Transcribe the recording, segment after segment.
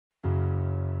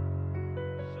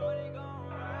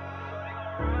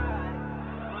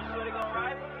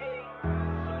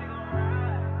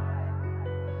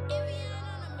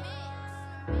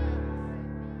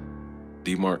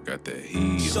D-Mark got that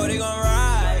heat. Shorty gon'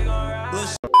 ride.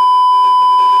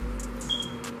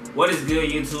 What is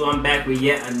good, YouTube? I'm back with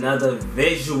yet another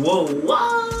visual.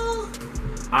 Whoa!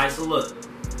 Alright, so look.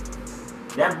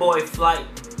 That boy Flight,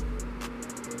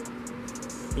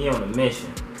 he on a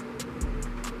mission.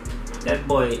 That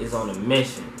boy is on a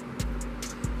mission.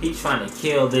 He trying to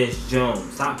kill this June.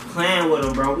 Stop playing with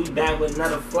him, bro. We back with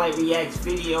another Flightreacts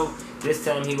video. This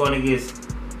time he gonna get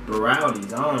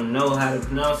Brawdis. I don't know how to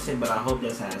pronounce it, but I hope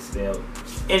that's how it's spelled.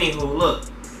 Anywho, look.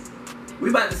 We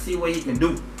about to see what he can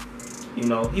do. You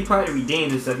know, he probably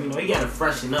redeemed himself. You know, he gotta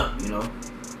freshen up, you know.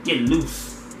 Get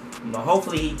loose. You know,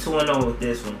 hopefully he 2-0 with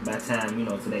this one by the time, you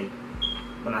know, today.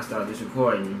 When I start this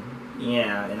recording.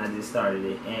 Yeah, and I just started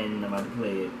it. And I'm about to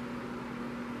play it.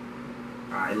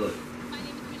 Alright, look.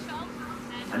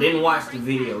 I didn't watch the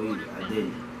video either. I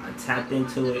didn't. I tapped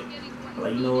into it. I'm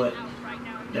like, you know what?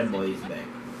 That boy is back.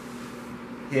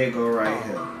 Here go right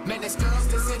here. Man, this girl's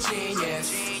just a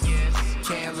genius.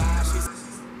 Can't lie, she's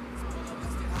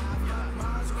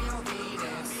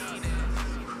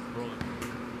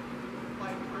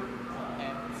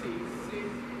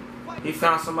He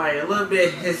found somebody a little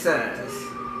bit his size.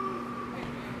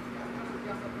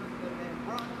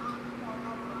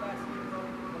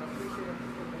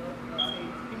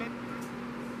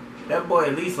 That boy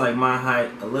at least like my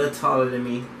height, a little taller than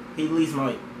me. He at least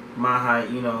like my height,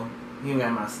 you know. He ain't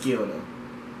got my skill though.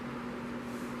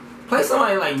 Play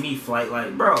somebody like me, Flight,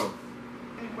 like bro.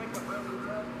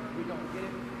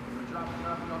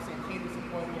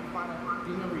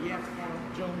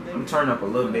 I'm turning up a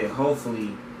little bit.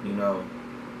 Hopefully, you know,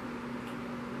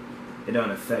 it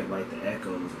don't affect like the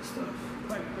echoes and stuff.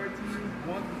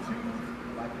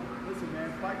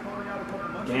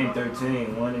 Game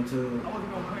 13, 1 and 2. I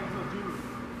wasn't gonna play until June.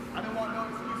 I didn't want no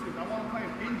excuses. I want to play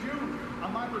in June. I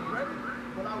might regret it,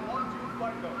 but I want you to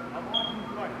fight though. I want you to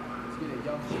fight. Let's get it,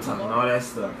 y'all. He talking all that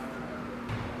stuff.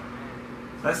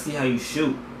 Let's see how you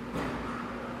shoot.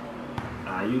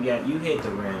 You hit the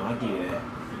rim. I give you that.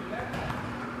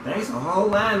 Thanks a whole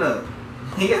lineup.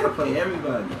 You gotta play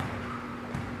everybody.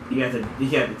 You got the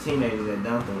teenagers that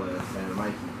dunked him with us, and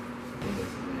Mikey. I think that's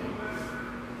his name.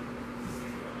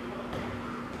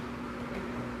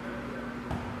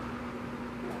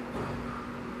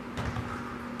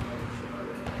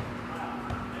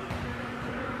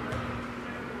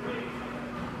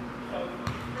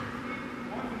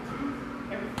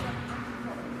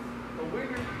 The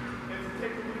winner is to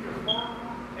take the loser's phone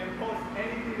and post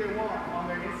anything they want on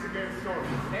their Instagram stories.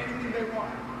 Anything they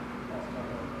want.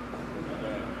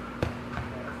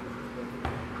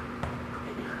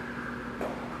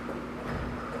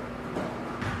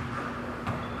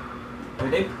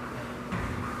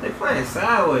 They playing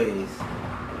sideways.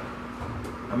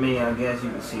 I mean, I guess you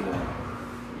can see the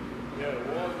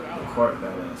court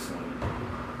better or something.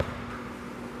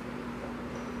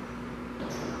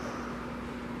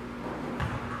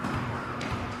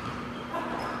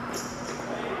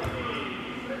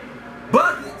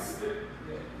 Buckets!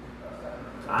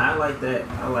 I like that.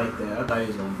 I like that. I thought he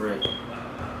was gonna break.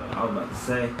 I was about to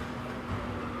say.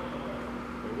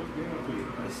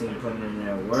 I see him putting in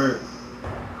that work.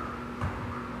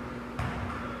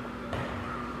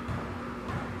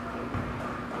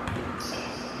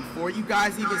 Before you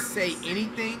guys even say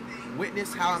anything,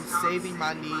 witness how I'm saving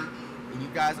my knee, and you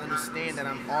guys understand that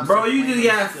I'm also. Bro, you just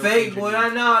got fake, boy. I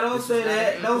know. Don't say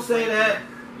that. Don't say that.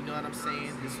 You know what I'm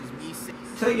saying? This is me saying.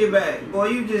 Take it back, boy.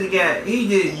 You just got. He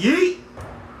just yeet.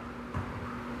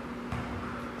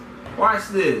 Watch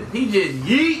this. He just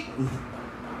yeet.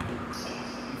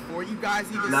 Before you guys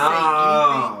even say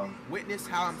anything, witness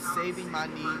how I'm saving my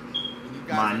knee, and you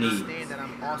guys understand that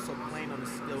I'm also playing on a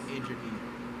still injured knee.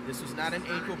 This was not an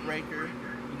ankle breaker.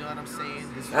 You know what I'm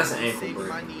saying? This was an ankle saving breaker.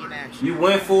 my knee in action. You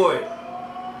went for it.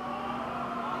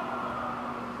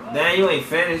 Damn, you ain't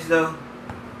finished though.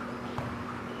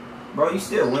 Bro, you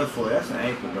still went for it. That's an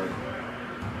ankle breaker.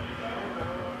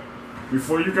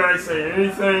 Before you guys say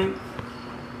anything,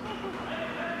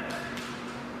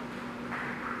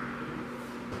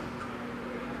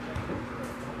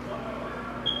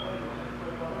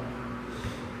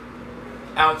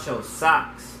 out your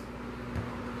socks.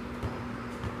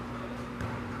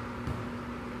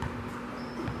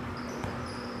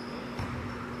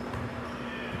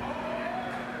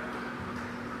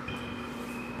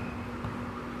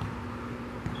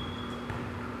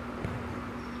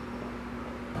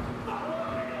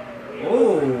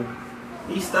 Oh,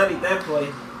 he studied that play.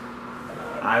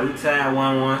 Alright, we tied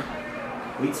 1-1.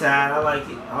 We tied. I like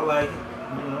it. I like it.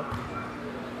 You know.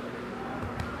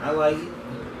 I like it.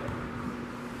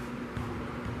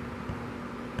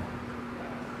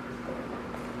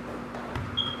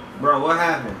 Bro, what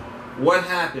happened? What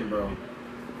happened, bro?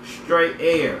 Straight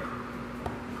air.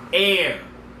 Air.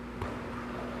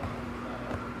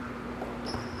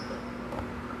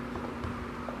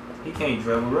 He can't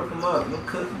dribble. Rip him up. No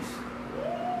cookies.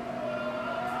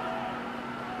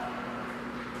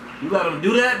 You let him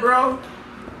do that, bro?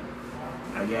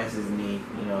 I guess it's knee,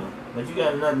 you know. But you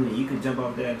got nothing. You can jump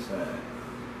off that side.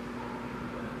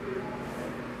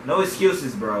 No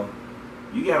excuses, bro.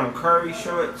 You got on Curry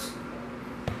shorts.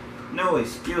 No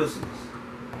excuses.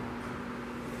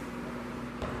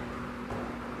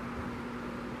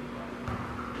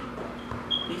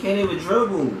 He can't even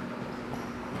dribble.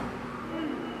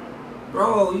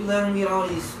 Bro, you let him get all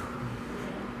these.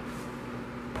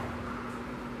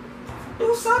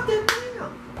 Do something now.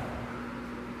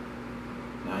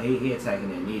 Nah, he attacking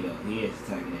that knee though. He is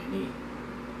attacking that knee.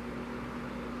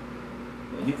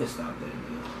 Well, you can stop that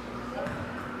though.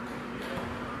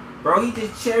 Bro, he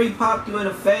just cherry popped you in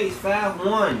the face.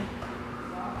 5-1.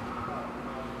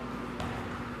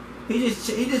 He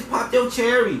just popped your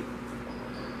cherry.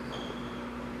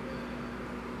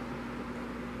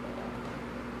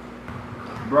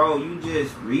 Bro, you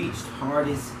just reached hard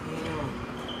as hell.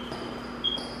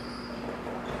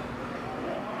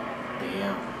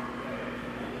 Damn.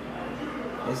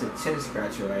 It's a chin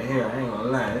scratcher right here. I ain't gonna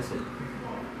lie. That's a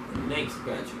neck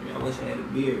scratcher. I wish I had a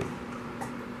beard.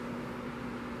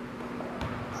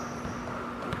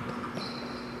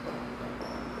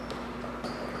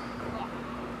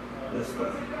 Let's go.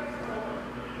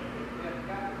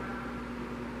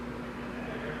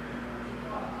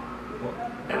 Well,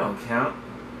 that don't count.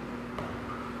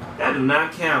 That do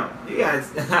not count. You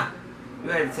guys, you had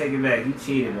to take it back. You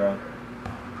cheated, bro.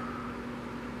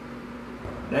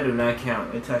 That do not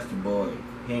count. It touched the board.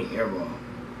 He ain't airball.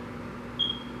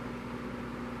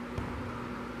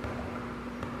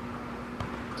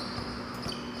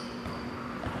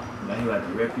 Now he about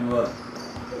to rip you up.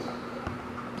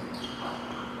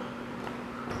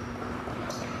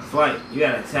 Flight, you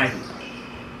gotta attack it.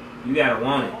 You gotta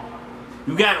want it.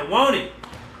 You gotta want it.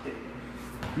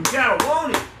 You gotta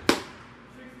want it.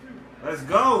 Let's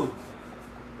go.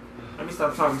 Let me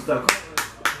stop talking stuff.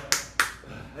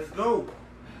 Let's go.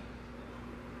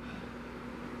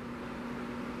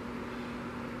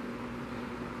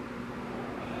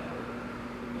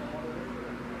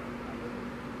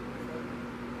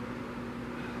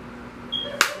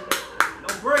 No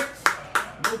bricks.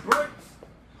 No bricks.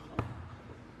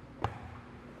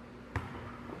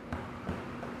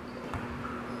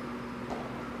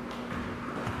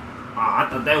 I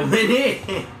thought that went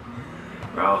in.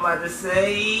 Bro, I'm about to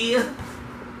say.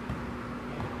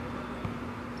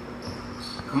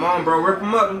 Come on, bro. Rip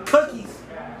him up. Them cookies.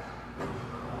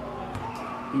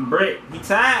 He brick. He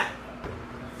tired.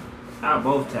 Y'all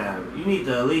both tired. You need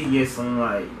to at least get some,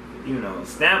 like, you know,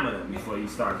 stamina before you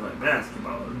start playing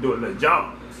basketball. Doing the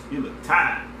jogs. You look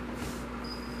tired.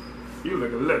 You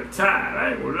look a little tired.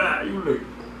 I ain't gonna lie. You look.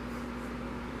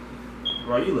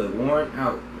 Bro, you look worn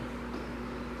out.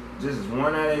 Just as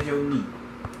worn out as your knee.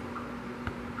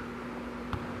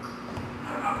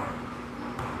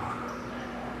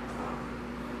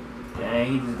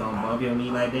 Dang, he just gonna bump your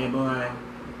knee like that, boy.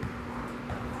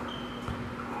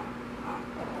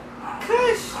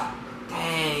 Kush!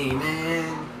 Dang,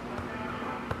 man.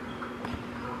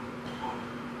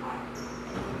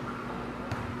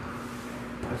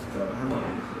 Let's go. How long is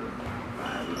it?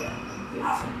 Alright, we got 15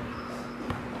 minutes.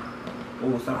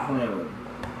 Oh, stop playing with it.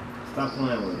 Stop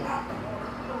playing with it.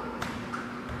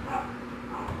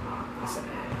 It's an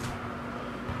ad.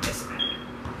 It's an ad.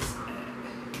 It's an ad.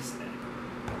 It's an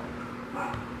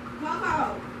ad.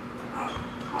 Coco.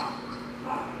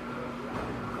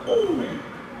 Ooh.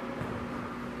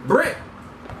 Brick.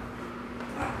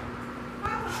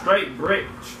 Straight brick.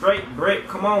 Straight brick.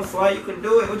 Come on, Fly. You can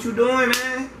do it. What you doing,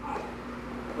 man?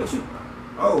 What you...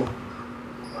 Oh.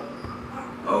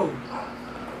 Oh.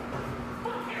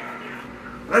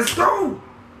 Let's go!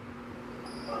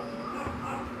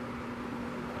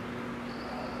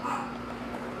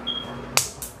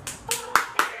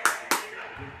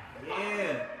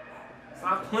 Yeah.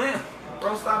 Stop playing.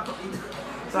 Bro, stop playing with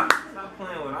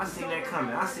it. I seen that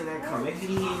coming. I seen that coming.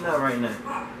 He eating up right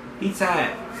now. He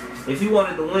tired. If he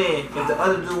wanted to win, if the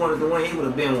other dude wanted to win, he would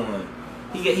have been won.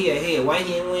 He ahead. Why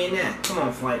he ain't win that? Come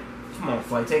on, Flight. Come on,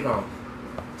 Flight. Take off.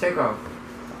 Take off.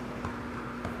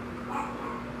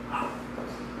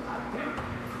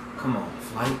 Come on,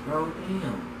 Flight, bro.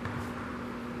 Damn.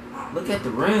 Look at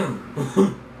the rim.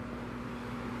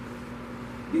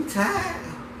 You tired?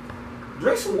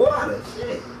 Drink some water.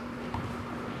 Shit.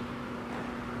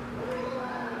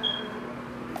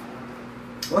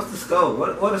 What's the score?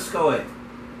 What the score at?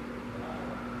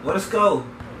 Let's go.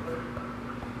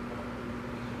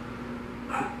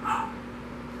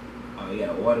 Oh, you got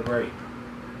a water break.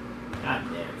 God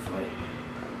damn, Flight.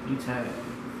 You tired.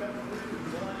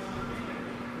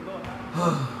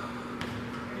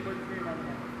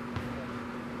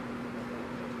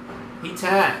 He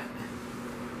tired.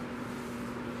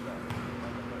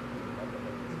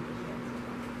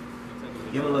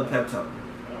 Give him a little pep talk.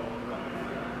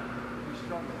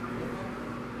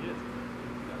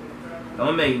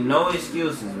 Don't make no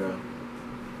excuses, bro.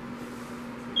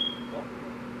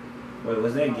 Wait,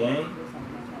 was that game?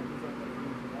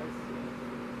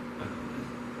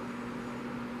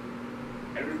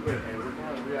 We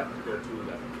have to go to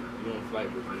that. You on flight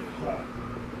with me.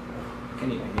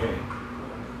 Can't even hear it.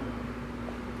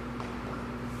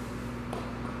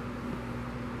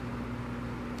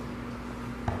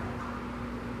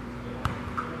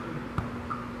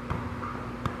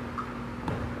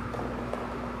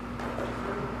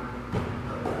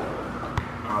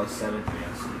 Oh, it's 7-3.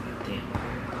 I see that.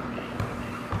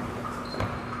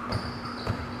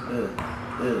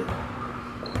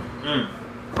 Damn.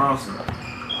 Crossing.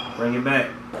 Bring it back.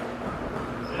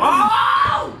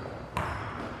 Oh!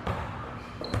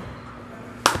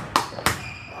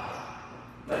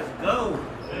 Let's go.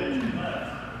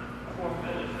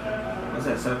 What's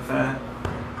that, 7-5?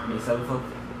 I mean 7-4?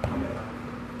 Okay.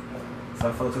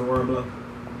 7-4 to the word blow.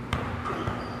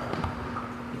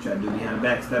 You try to do behind the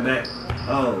back, step back.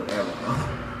 Oh, there we go.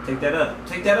 Take that up.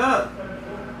 Take that up.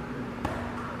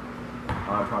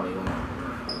 Oh, I probably went out.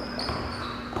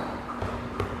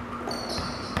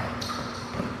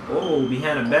 Oh,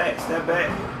 behind the back, step back.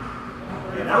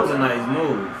 Yeah, that was a nice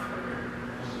move.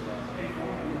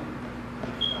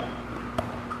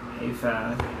 8-5.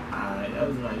 Alright, that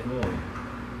was a nice move.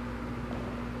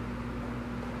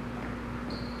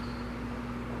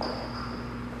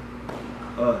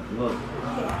 Oh, look.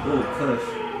 Oh, push.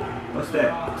 What's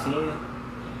that? 10?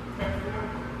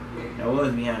 That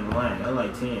was behind the line. That was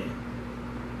like 10.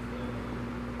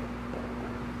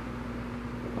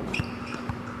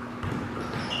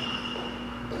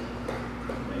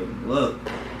 Look.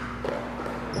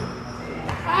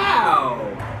 Ow!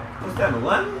 What's that,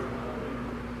 11?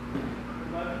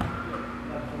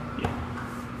 Yeah.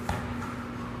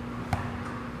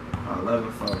 Oh,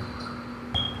 11-4.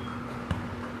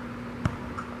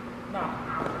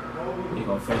 You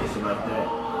gonna finish it like that.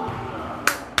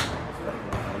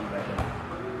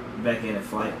 You back in the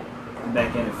flight. You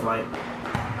back in the flight.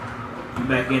 You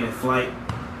back in the flight.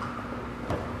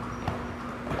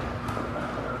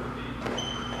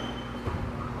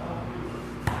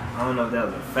 I don't know if that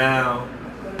was a foul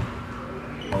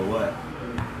or what.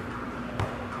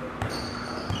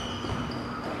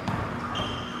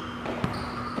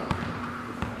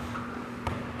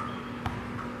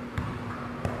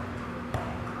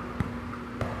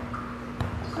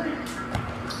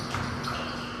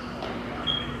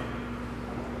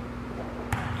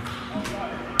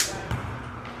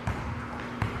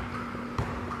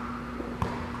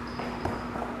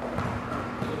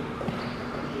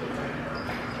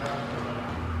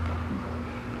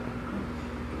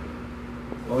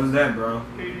 What was that, bro?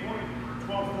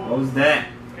 What was that?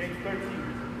 It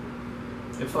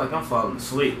feels like I'm falling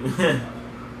asleep. I'm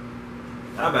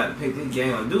about to pick this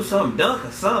game up. Do something, dunk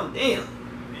or something. Damn.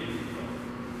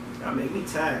 That make me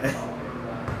tired.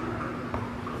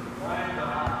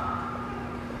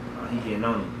 Oh, he getting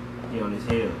on him. He on his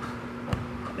heels.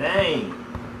 Dang.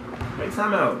 Wait,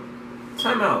 time out.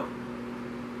 Time out.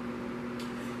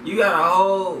 You got a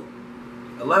whole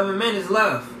 11 minutes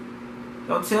left.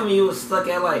 Don't tell me you was stuck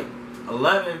at like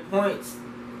 11 points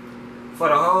for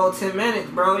the whole 10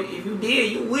 minutes, bro. If you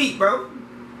did, you weak, bro.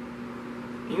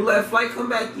 And you let Flight come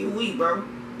back, you weak, bro.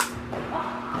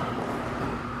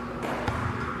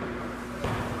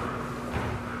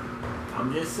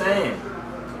 I'm just saying,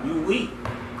 you weak.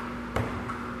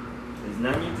 There's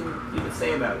nothing you can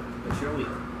say about it, but you're weak.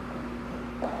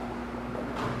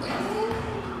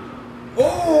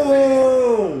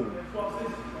 Oh!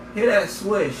 Hear that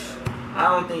swish? I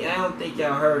don't think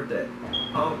y'all heard that.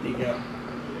 I don't think y'all.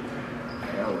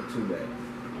 That was too bad.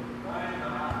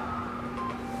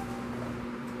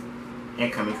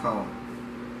 Incoming call.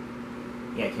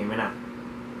 Yeah, it came in out.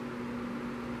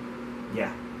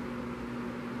 Yeah.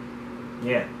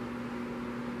 Yeah.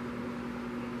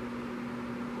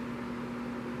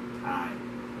 Alright.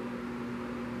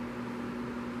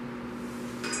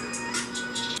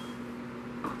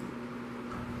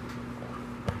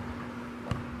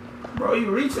 Bro,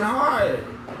 you reaching hard.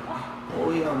 Oh,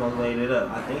 he almost laid it up.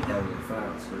 I think that was a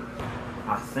foul, too.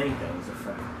 I think that was a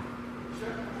foul.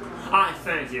 I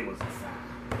think it was a foul.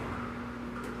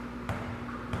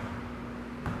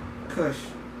 Kush.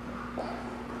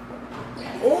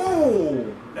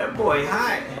 Oh, that boy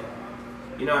hot.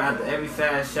 You know, after every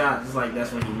fast shot, it's like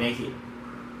that's when he make it.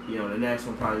 You know, the next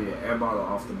one probably be an air ball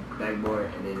off the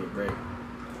backboard and then it break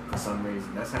for some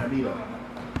reason. That's how it be though.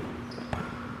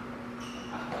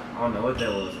 I don't know what that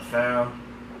was, a foul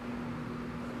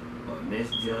or a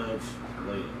misjudge.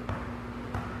 Look.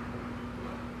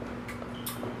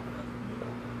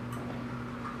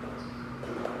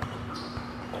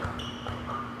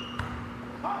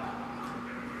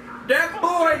 That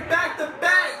boy back to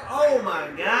back. Oh my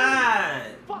God.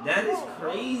 That is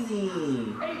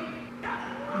crazy.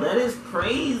 That is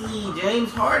crazy.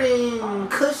 James Harden.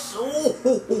 Kush. Oh.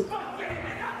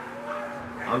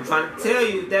 I'm trying to tell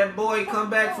you, if that boy come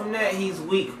back from that, he's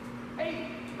weak.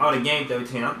 Oh, the game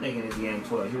 13. I'm thinking it's game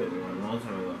 12. He would have won a long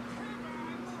time ago.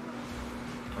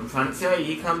 I'm trying to tell you,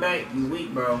 he come back, you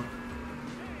weak, bro.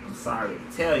 I'm sorry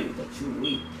to tell you, but you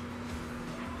weak.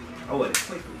 Oh, wait,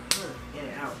 quickly. In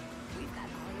and out.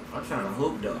 I'm trying to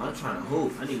hoop, though. I'm trying to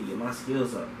hoop. I need to get my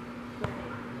skills up.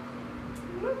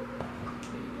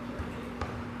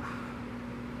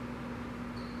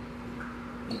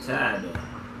 He tired, though.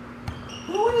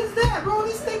 What is that, bro?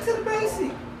 Just stick to the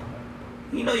basic.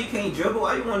 You know you can't dribble.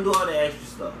 Why you want to do all the extra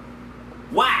stuff?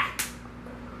 Why?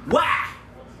 Why?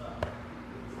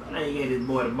 Now you gave this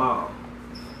boy the ball.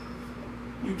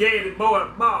 You gave this boy the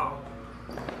ball.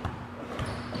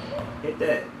 Hit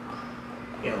that.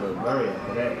 He got a little blurry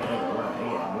after that. I ain't gonna lie. He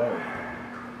got blurry.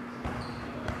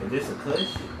 Is this a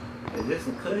Kush? Is this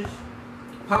a Kush?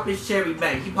 Pop this cherry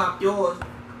back. He popped yours.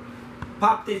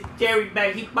 Pop this cherry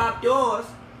back. He popped yours.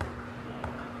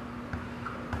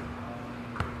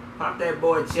 Pop that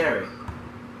boy cherry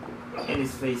in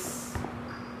his face.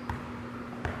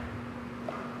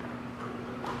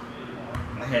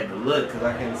 I had to look because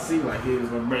I couldn't see like he was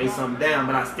going to bring something down,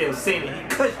 but I still seen it. He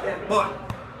cushed that boy.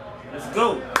 Let's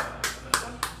go.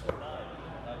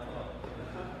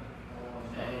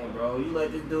 Dang, bro. You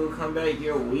let this dude come back,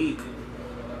 you're weak.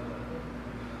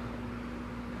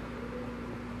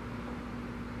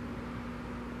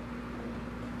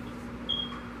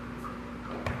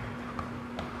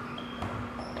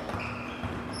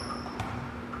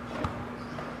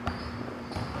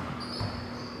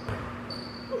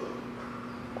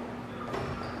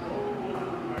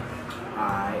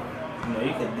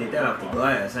 You could have did that off the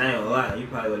glass. I ain't gonna lie. You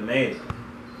probably would have made it.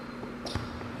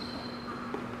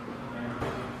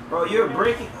 Bro, you're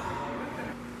breaking.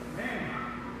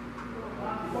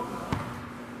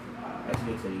 Let's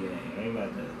get to the game. I ain't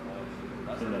about to.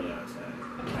 You know you outside.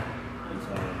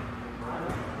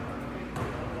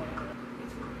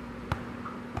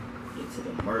 Get to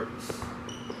the mercs.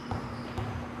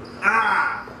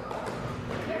 Ah!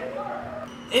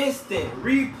 Instant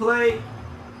replay.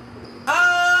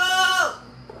 Oh!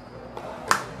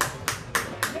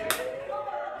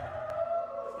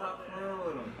 Stop playing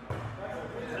with him.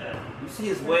 You see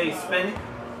his wave spinning?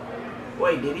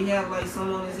 Wait, did he have like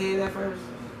something on his head at first?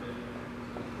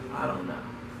 I don't know.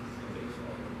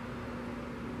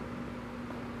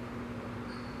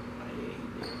 Oh, yeah, he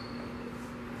did.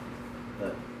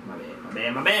 But,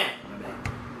 my bad.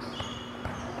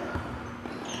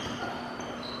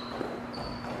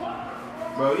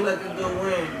 Bro, you let this dude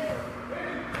win.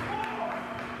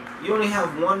 You only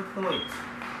have 1 point.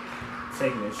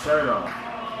 Taking his shirt off.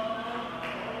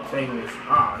 Taking his.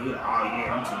 Oh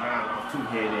yeah, I'm too mad off 2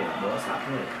 head in, bro. Stop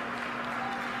playing.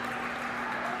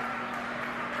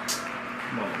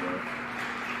 Come on, bro.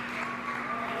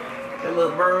 That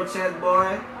little bird chest,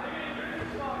 boy.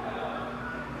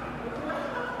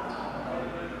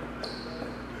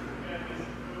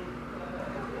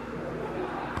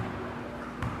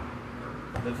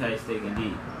 Look how he's taking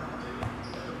deep.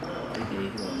 He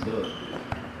won't do it.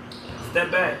 Step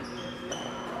back.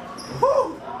 Woo!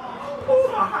 Oh,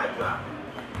 my high drop.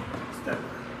 Step back.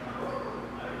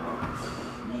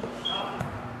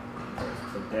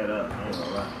 Oh, took that up. I ain't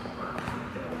gonna lie.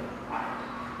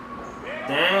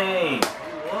 Dang. You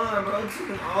won, bro.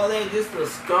 Took all that just to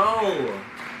score.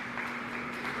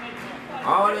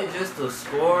 All that just to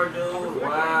score, dude.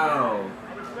 Wow.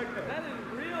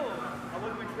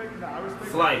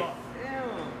 Flight.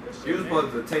 You was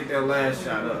supposed to take that last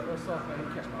shot up. Hey,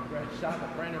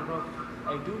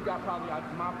 dude got probably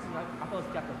my opinion. I thought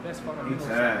he got the best fundamental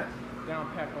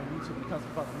down pack on YouTube when it comes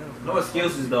to fundamentals. No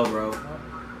excuses though, bro.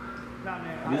 Nah,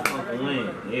 man. You just want to win.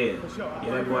 Yeah.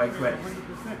 Get that boy crack.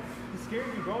 100%. He scared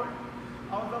me, bro.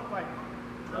 I was up like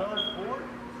 12-4.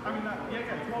 I mean,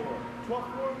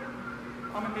 12-4.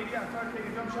 I mean, maybe I started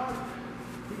taking jump shots.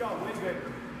 He got way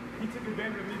better. He took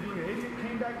advantage of me being an idiot,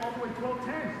 came back all the way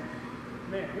 12-10.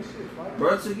 Man, this shit is fire.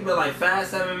 Bro, it took you about like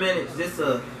 5-7 minutes just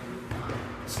to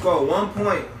Score 1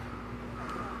 point.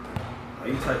 Oh,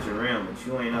 you touch your rim, but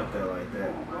you ain't up there like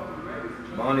that.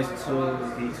 Bonus 2,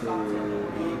 D2,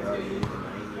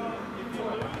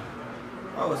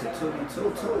 oh, it's a 2v2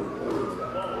 too.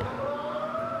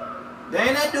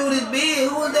 Dang, that dude is big.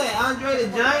 Who was that? Andre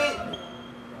the Giant?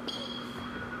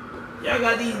 Y'all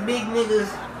got these big niggas.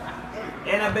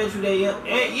 And I bet you they young.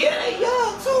 And yeah, they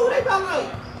young too. They about like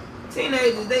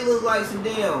teenagers. They look like some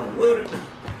damn weird,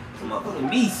 some motherfucking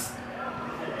beasts.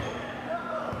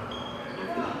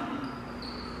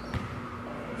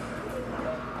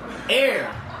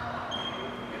 Air.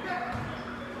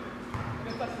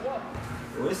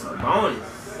 Oh, it's a bonus.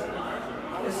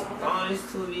 It's a bonus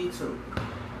 2v2.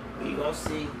 We gonna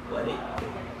see what it do.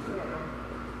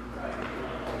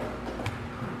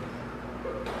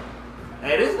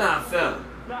 Hey, this not fair.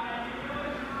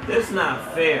 This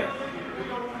not fair.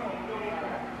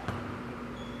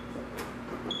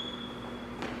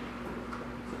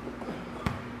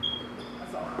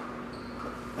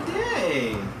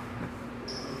 Dang.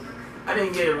 I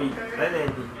didn't get a I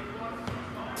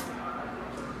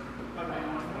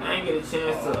didn't get a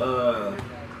chance to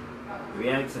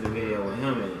react to the video with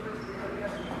him in it.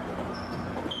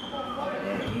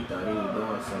 Man, he thought he was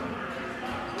doing something.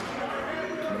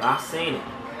 But I seen it.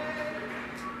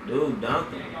 Dude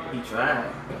dunked him. He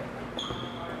tried.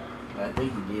 But I think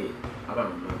he did. I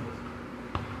don't remember.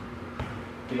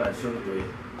 He got to shoot a 3.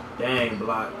 Dang,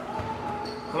 block.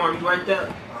 Come on, you right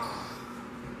there.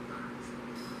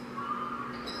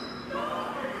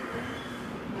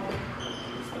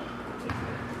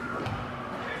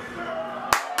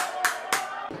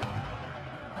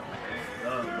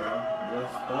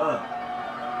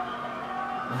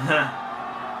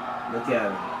 Look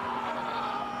at him.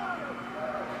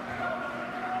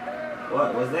 What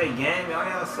was that game?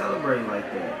 Y'all celebrating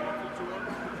like that?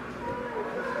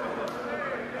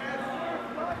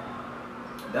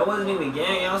 That wasn't even a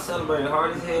game. Y'all celebrating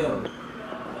hard as hell.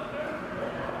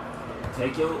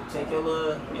 Take your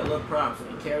little props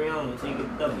and carry on until you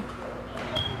get the W.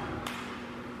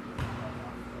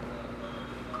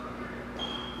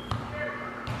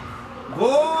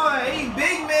 Boy, he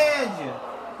big man you.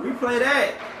 Replay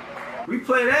that.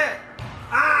 Replay that.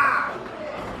 Ah!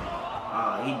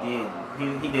 Oh, he did.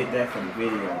 He did that for the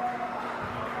video.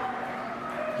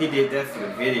 He did that for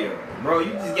the video. Bro,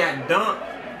 you just got dunked.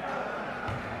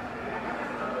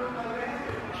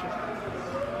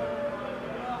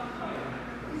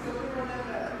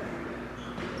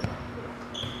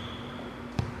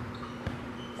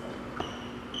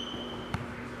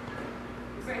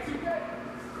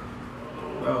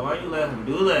 Bro, why you let him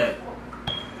do that?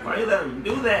 Why you let him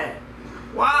do that?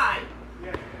 Why?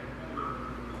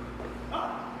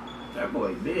 That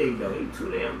boy big though. He too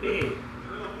damn big.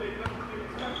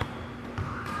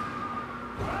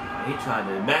 He tried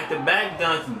to back-to-back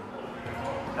dunk you.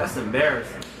 That's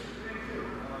embarrassing.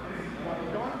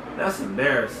 That's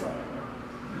embarrassing.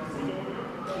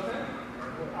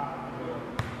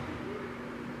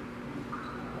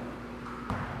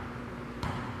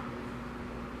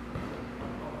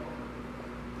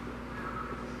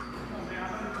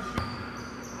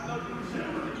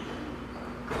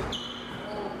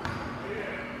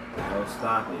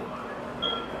 Stop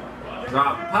it.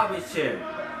 Drop. Pop his chair.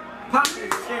 Pop his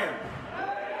chair.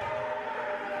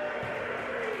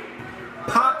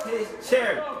 Pop his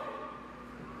chair.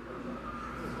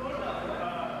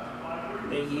 I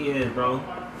think he is, bro.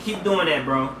 Keep doing that,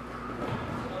 bro.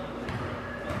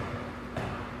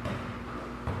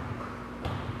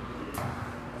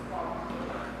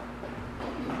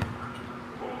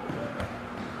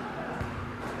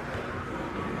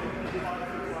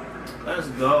 Let's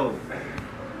go.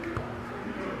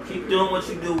 Keep doing what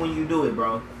you do when you do it,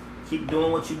 bro. Keep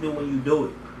doing what you do when you do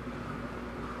it.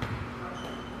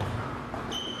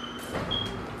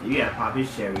 You gotta pop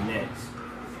his cherry next.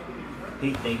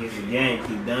 He think it's a game,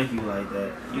 keep dunking you like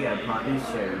that. You gotta pop his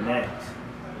cherry next.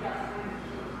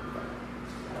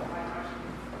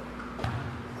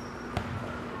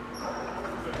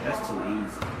 That's too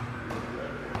easy.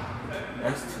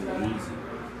 That's too easy.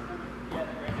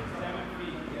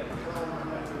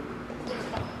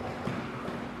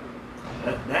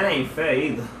 That ain't fair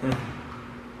either.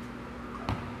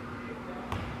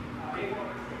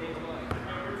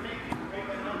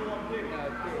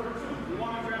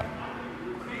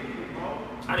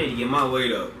 I need to get my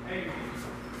weight up.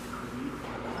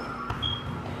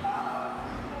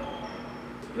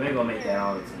 You ain't gonna make that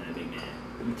all the time, big man.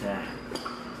 You tired.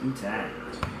 You tired.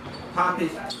 Pop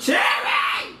his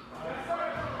cherry!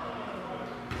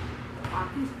 Pop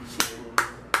his cherry.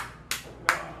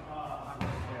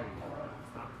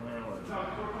 Stop playing with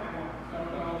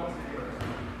me.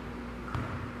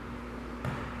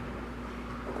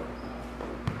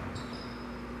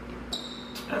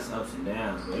 that's ups and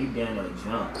downs, bro. He down that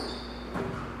jump.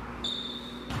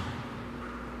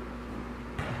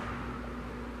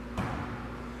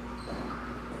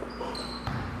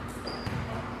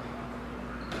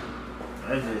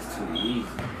 That's just too easy.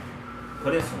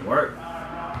 Put in some work.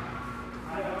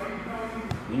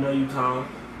 You know you tall.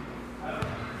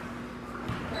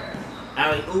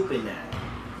 Alley-ooping that.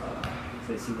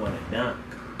 Since he want to dunk.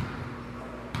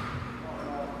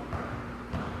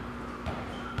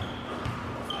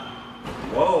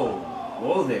 Whoa.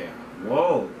 Whoa there.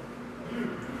 Whoa.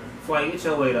 Flight, get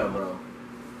your weight up, bro.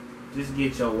 Just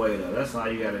get your weight up. That's all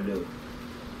you gotta do.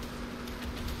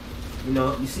 You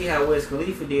know, you see how Wiz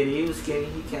Khalifa did it. He was skinny.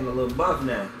 He came a little buff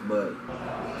now. But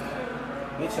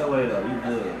get your weight up. You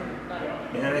good.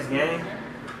 Yeah, this game.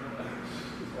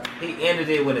 He ended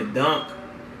it with a dunk.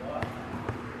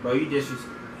 Bro,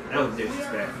 that was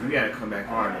disrespectful. You gotta come back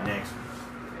harder the next one.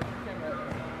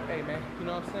 Hey, man, you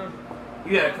know what I'm saying?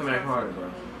 You gotta come back harder,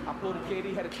 bro. I pulled a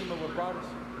KD, had a team up with Brawdis.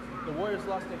 The Warriors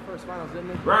lost their first finals, didn't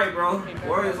they? Right, bro.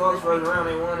 Warriors lost first round.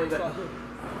 They won it.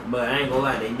 But I ain't gonna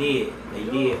lie, they did.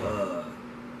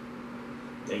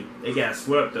 They got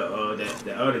swept the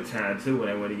other time too when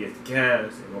they went against the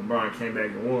Cavs and LeBron came back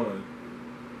and won.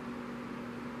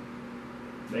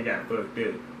 They got fucked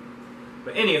up.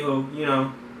 But anywho, you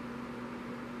know,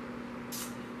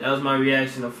 that was my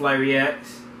reaction to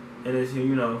Flightreacts. And it's,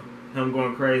 you know, him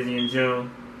going crazy in June.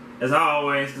 As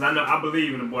always, because I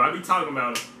believe in the boy. I be talking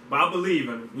about him, but I believe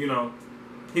in him. You know,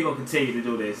 he gonna continue to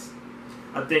do this.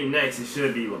 I think next it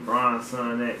should be LeBron's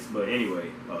son next. But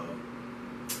anyway,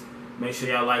 make sure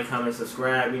y'all like, comment,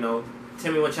 subscribe. You know,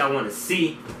 tell me what y'all want to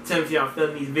see. Tell me if y'all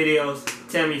feeling these videos.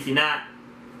 Tell me if you're not.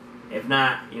 If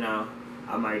not, you know,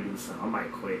 I might do something. I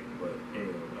might quit. But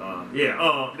anyway,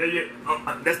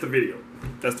 that's the video.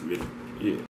 That's the video. Yeah.